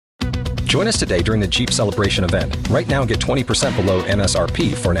Join us today during the Jeep Celebration event. Right now, get 20% below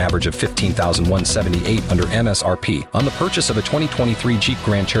MSRP for an average of $15,178 under MSRP on the purchase of a 2023 Jeep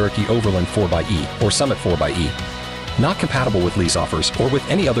Grand Cherokee Overland 4xE or Summit 4xE. Not compatible with lease offers or with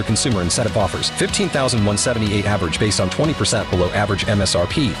any other consumer incentive offers. $15,178 average based on 20% below average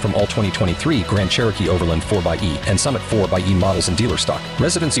MSRP from all 2023 Grand Cherokee Overland 4xE and Summit 4xE models in dealer stock.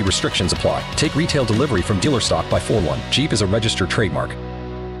 Residency restrictions apply. Take retail delivery from dealer stock by 4/1. Jeep is a registered trademark.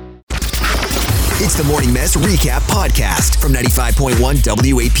 It's the Morning Mess Recap Podcast from 95.1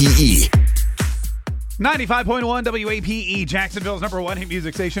 WAPE. 95.1 WAPE, Jacksonville's #1 hit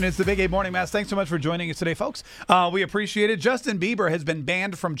music station. It's the Big A Morning Mess. Thanks so much for joining us today, folks. We appreciate it. Justin Bieber has been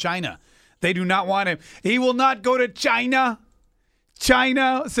banned from China. They do not want him. He will not go to China.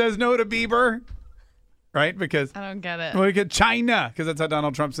 China says no to Bieber. Right? Because I don't get it. Well, we get China, because that's how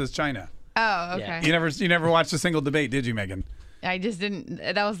Donald Trump says China. Oh, okay. Yeah. You never watched a single debate, did you, Meghan? I just didn't.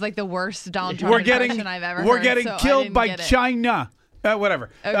 That was like the worst Donald Trump impression I've ever heard. We're getting so killed by China.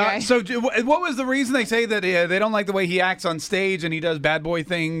 Whatever. Okay. So what was the reason they say that they don't like the way he acts on stage and he does bad boy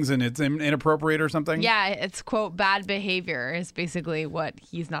things and it's inappropriate or something? Yeah, it's, quote, bad behavior is basically what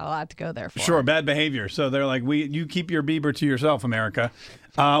he's not allowed to go there for. Sure, bad behavior. So they're like, you keep your Bieber to yourself, America.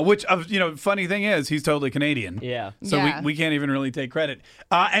 Which, funny thing is, he's totally Canadian. Yeah. So we can't even really take credit.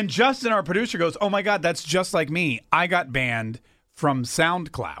 And Justin, our producer, goes, oh my God, that's just like me. I got banned from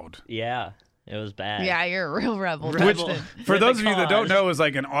SoundCloud. Yeah. It was bad. Yeah, you're a real rebel. Which, for those of you that don't know, is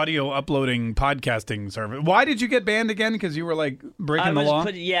like an audio uploading podcasting service. Why did you get banned again? Because you were like breaking the law?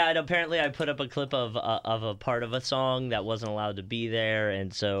 And apparently I put up a clip of a part of a song that wasn't allowed to be there,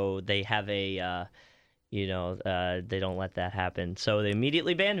 and so they have a, they don't let that happen. So they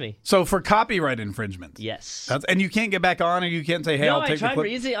immediately banned me. So for copyright infringement? Yes. And you can't get back on, or you can't say, hey, I'll take the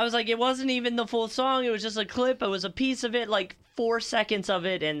clip? I was like, it wasn't even the full song. It was just a clip. It was a piece of it, like 4 seconds of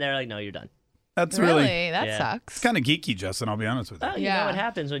it, and they're like, no, you're done. That's really that sucks. It's kind of geeky, Justin, I'll be honest with you. Oh, you know what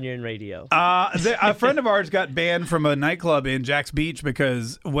happens when you're in radio. A friend of ours got banned from a nightclub in Jack's Beach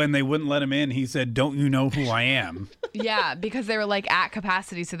because when they wouldn't let him in, he said, don't you know who I am? Yeah, because they were like at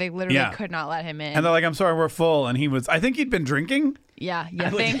capacity, so they literally could not let him in. And they're like, I'm sorry, we're full. And I think he'd been drinking. Yeah, you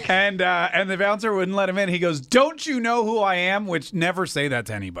think? And the bouncer wouldn't let him in. He goes, don't you know who I am? Which never say that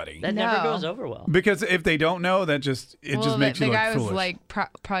to anybody. That never goes over well. Because if they don't know, that just makes you look foolish. The guy was like,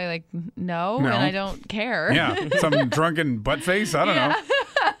 probably like, no, and I don't care. Yeah, some drunken butt face. I don't know.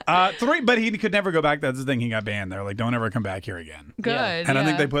 But he could never go back. That's the thing. He got banned. They're like, don't ever come back here again. Good. And I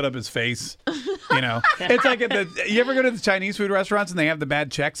think they put up his face. It's like you ever go to the Chinese food restaurants and they have the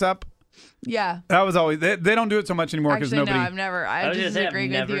bad checks up? Yeah. That was always they don't do it so much anymore because nobody. No, I've never. I just agree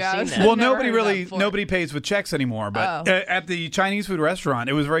with you. Well, nobody pays with checks anymore. But at the Chinese food restaurant,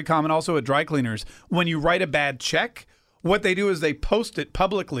 it was very common. Also at dry cleaners, when you write a bad check, what they do is they post it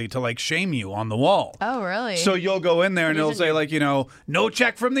publicly to like shame you on the wall. Oh, really? So you'll go in there and it'll say like, no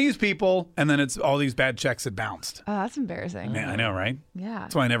check from these people, and then it's all these bad checks that bounced. Oh, that's embarrassing. Yeah, I know, right? Yeah.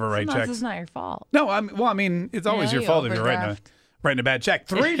 That's why I never write checks. It's not your fault. No, it's always your fault if you're writing a bad check.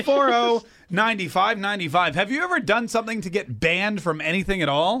 340-9595. Have you ever done something to get banned from anything at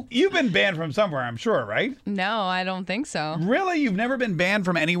all? You've been banned from somewhere, I'm sure, right? No, I don't think so. Really? You've never been banned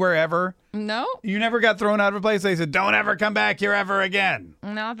from anywhere ever? No. You never got thrown out of a place? They said, don't ever come back here ever again?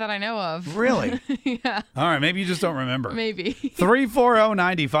 Not that I know of. Really? Yeah. All right, maybe you just don't remember. Maybe.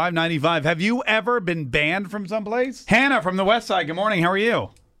 340-9595. Have you ever been banned from someplace? Hannah from the West Side, good morning. How are you?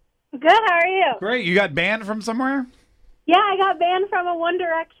 Good, how are you? Great. You got banned from somewhere? Yeah, I got banned from a One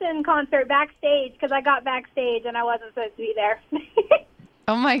Direction concert backstage because I got backstage and I wasn't supposed to be there.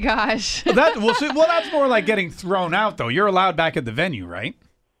 Oh, my gosh. That's more like getting thrown out, though. You're allowed back at the venue, right?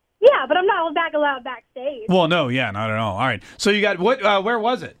 Yeah, but I'm not allowed backstage. Well, no, not at all. All right. So you got what? Where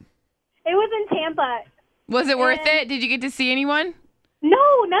was it? It was in Tampa. Was it worth it? Did you get to see anyone?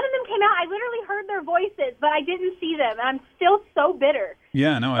 No, none of them came out. I literally heard their voices, but I didn't see them. And I'm still so bitter.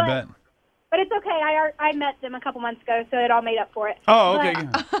 Yeah, no, I bet. But it's okay. I met them a couple months ago, so it all made up for it. Oh, okay.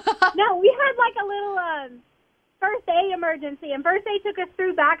 No, we had like a little first aid emergency, and first aid took us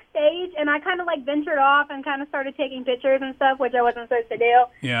through backstage, and I kind of like ventured off and kind of started taking pictures and stuff, which I wasn't supposed to do.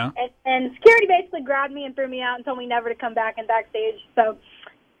 Yeah. And security basically grabbed me and threw me out and told me never to come back in backstage. So,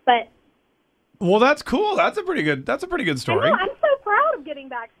 but. Well, that's cool. That's a pretty good story. I know, I'm so proud of getting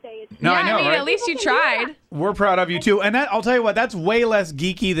backstage. No, I know, right? At least you tried. We're proud of you too. And I'll tell you what, that's way less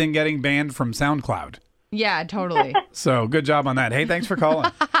geeky than getting banned from SoundCloud. Yeah, totally. So good job on that. Hey, thanks for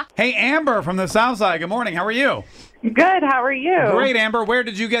calling. Hey, Amber from the South Side. Good morning. How are you? Good. How are you? Great, Amber. Where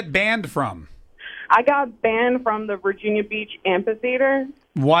did you get banned from? I got banned from the Virginia Beach Amphitheater.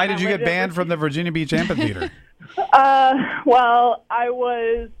 Why did you get banned from the Virginia Beach Amphitheater? Well, I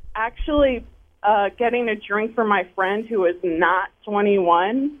was actually getting a drink for my friend who was not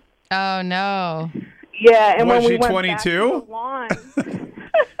 21. Oh, no. Yeah, and Was when we she went 22? back to the lawn,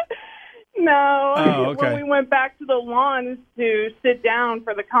 no. Oh, okay. When we went back to the lawn to sit down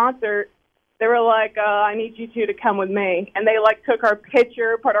for the concert, they were like, I need you two to come with me. And they, like, took our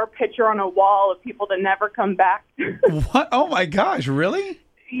picture, put our picture on a wall of people to never come back. What? Oh, my gosh. Really?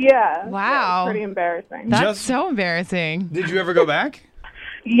 Yeah. Wow. It was pretty embarrassing. That's so embarrassing. Did you ever go back?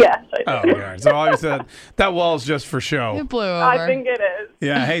 Yes, I Oh, did. God. So obviously that wall's just for show. It blew over. I think it is.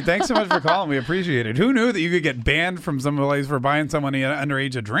 Yeah. Hey, thanks so much for calling. We appreciate it. Who knew that you could get banned from some place for buying someone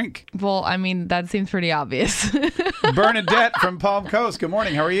underage a drink? Well, I mean, that seems pretty obvious. Bernadette from Palm Coast. Good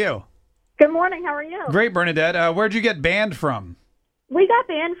morning. How are you? Good morning. How are you? Great, Bernadette. Where'd you get banned from? We got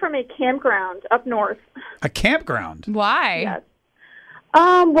banned from a campground up north. A campground. Why? Yes.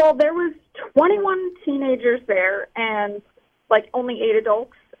 Well, there was 21 teenagers there and, like, only 8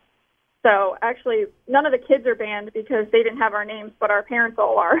 adults. So, actually, none of the kids are banned because they didn't have our names, but our parents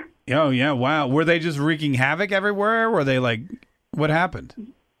all are. Oh, yeah. Wow. Were they just wreaking havoc everywhere? Were they like, what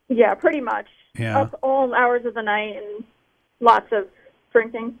happened? Yeah, pretty much. Yeah. Up all hours of the night and lots of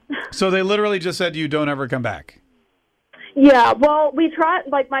drinking. So they literally just said to you, don't ever come back. Yeah, well, we tried,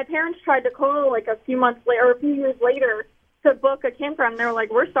 like, my parents tried to call, like, a few months later, or a few years later, to book a campground. They were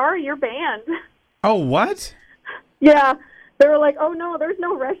like, we're sorry, you're banned. Oh, what? Yeah, they were like, oh, no, there's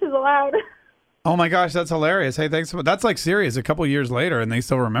no rushes allowed. Oh, my gosh, that's hilarious. Hey, thanks. That's like serious. A couple years later, and they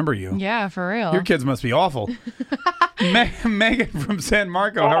still remember you. Yeah, for real. Your kids must be awful. Megan from San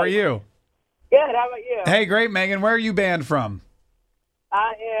Marco, how are you? Good, how about you? Hey, great, Megan. Where are you banned from?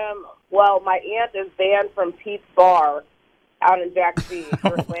 I am, well, my aunt is banned from Pete's Bar out in Jack's Beach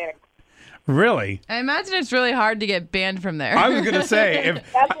for Atlantic. Really? I imagine it's really hard to get banned from there. I was going to say,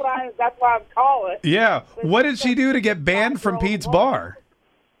 if That's why I'm calling. yeah. What did she do to get banned from Pete's Bar?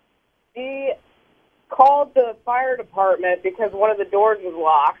 She called the fire department because one of the doors was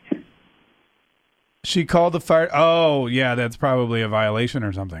locked. She called the fire. Oh, yeah, that's probably a violation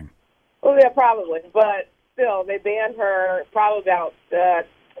or something. Well, yeah, probably, but still, they banned her probably about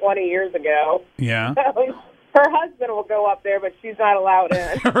 20 years ago. Yeah. Her husband will go up there, but she's not allowed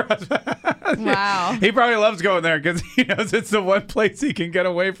in. Wow. He probably loves going there because he knows it's the one place he can get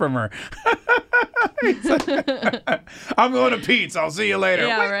away from her. I'm going to Pete's. I'll see you later.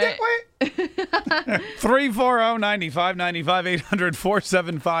 Yeah, right. Wait.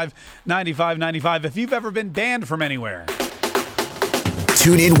 340-9595, 800-475-9595. If you've ever been banned from anywhere.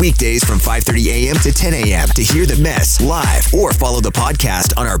 Tune in weekdays from 5:30 a.m. to 10 a.m. to hear the mess live or follow the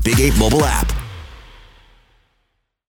podcast on our Big 8 mobile app.